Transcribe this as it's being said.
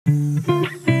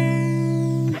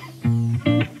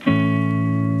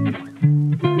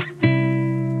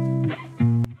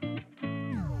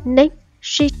Name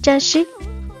Zheng.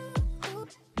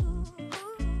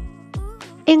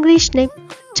 English name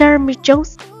Jeremy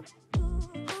Jones.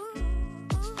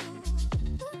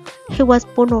 He was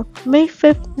born on May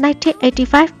 5,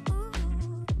 1985.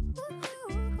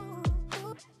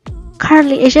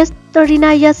 Currently ages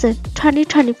 39 years in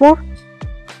 2024.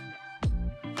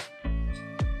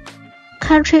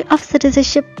 Country of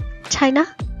citizenship China.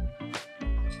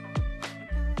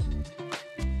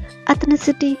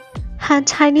 Ethnicity Han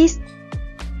Chinese.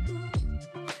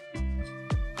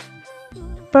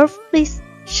 Birthplace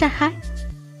Shanghai.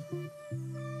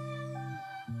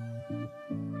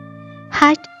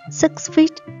 Height 6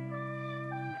 feet.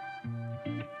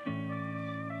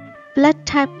 Blood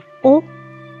type O.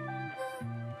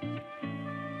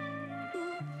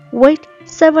 Weight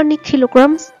 70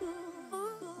 kilograms.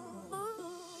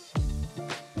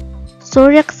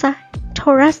 Zodiac sign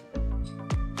Taurus.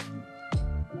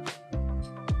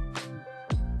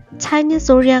 Chinese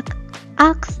zodiac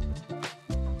ox.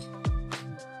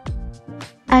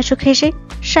 Education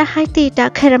Shanghai Theatre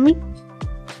Academy.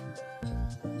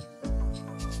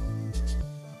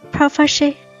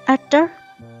 Profession actor.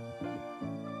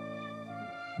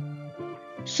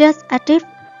 Years active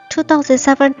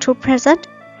 2007 to present.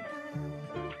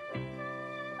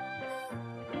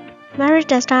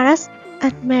 Married status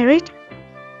unmarried.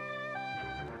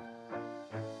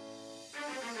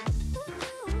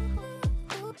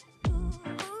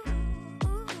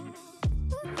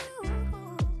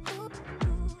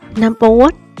 Number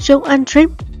 1. Yong'an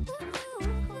Dream.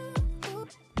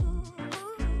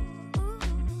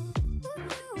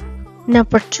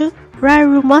 Number 2. Rare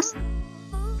Rumors.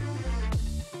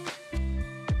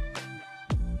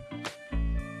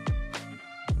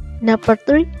 Number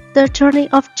 3. The Journey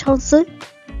of Chongsi.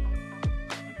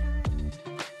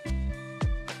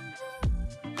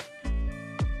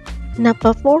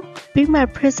 Number 4. Be My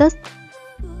Princess.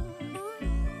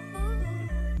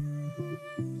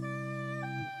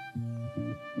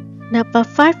 Number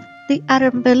 5. The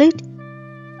Iron Village.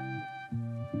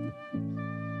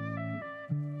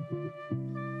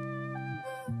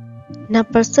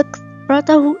 Number 6.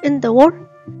 Brotherhood in the War.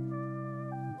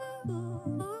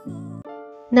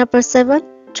 Number 7.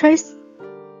 Trace.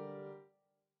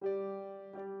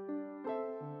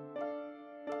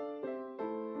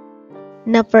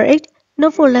 Number 8.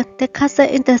 Novella The Castle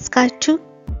in the Sky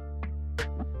 2.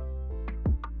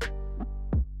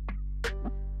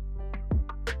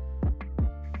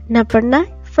 Number 9.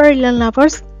 Fairy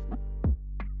Lovers.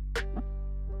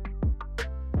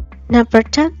 Number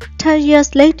 10. 10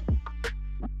 Years Late.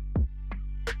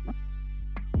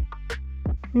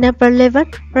 Number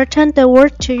 11. Return the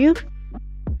World to You.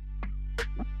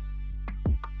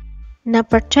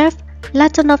 Number 12.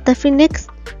 Legend of the Phoenix.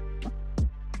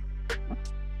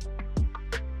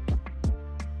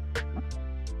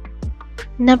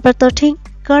 Number 13.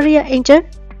 Guardian Angel.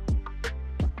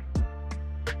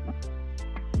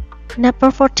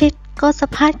 Number 14. Ghost of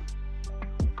Height.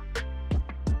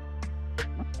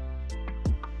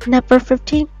 Number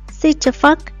 15. Siege of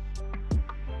Funk.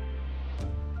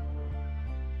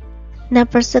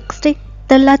 Number 16.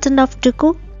 The Legend of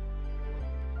Dooku.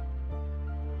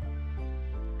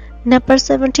 Number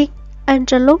 17.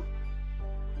 Angelo.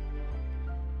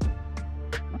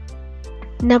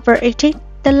 Number 18.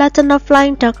 The Legend of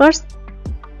Flying Daggers.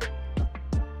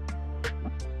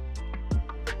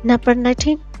 Number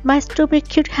 19. My Stupid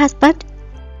Cute Husband.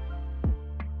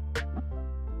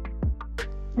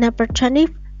 Number 20.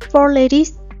 Four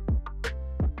Ladies.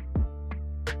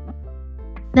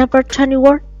 Number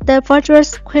 21. The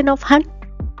Virtuous Queen of Hun.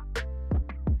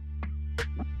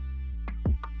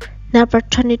 Number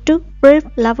 22. Brave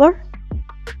Lover.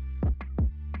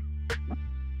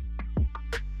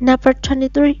 Number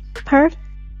 23. Pearl.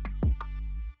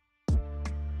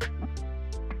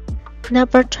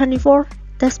 Number 24.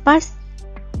 The Spice.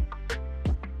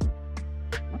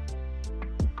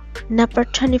 Number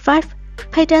 25.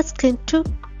 Payday Skin 2.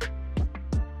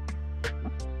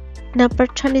 Number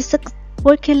 26.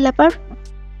 Wicked Leopard.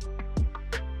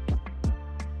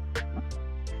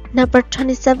 Number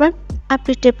 27.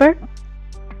 Unbeatable.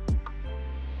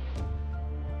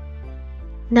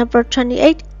 Number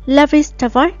 28. Lavish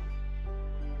Divine.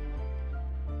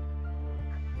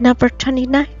 Number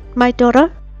 29. My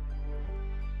Daughter.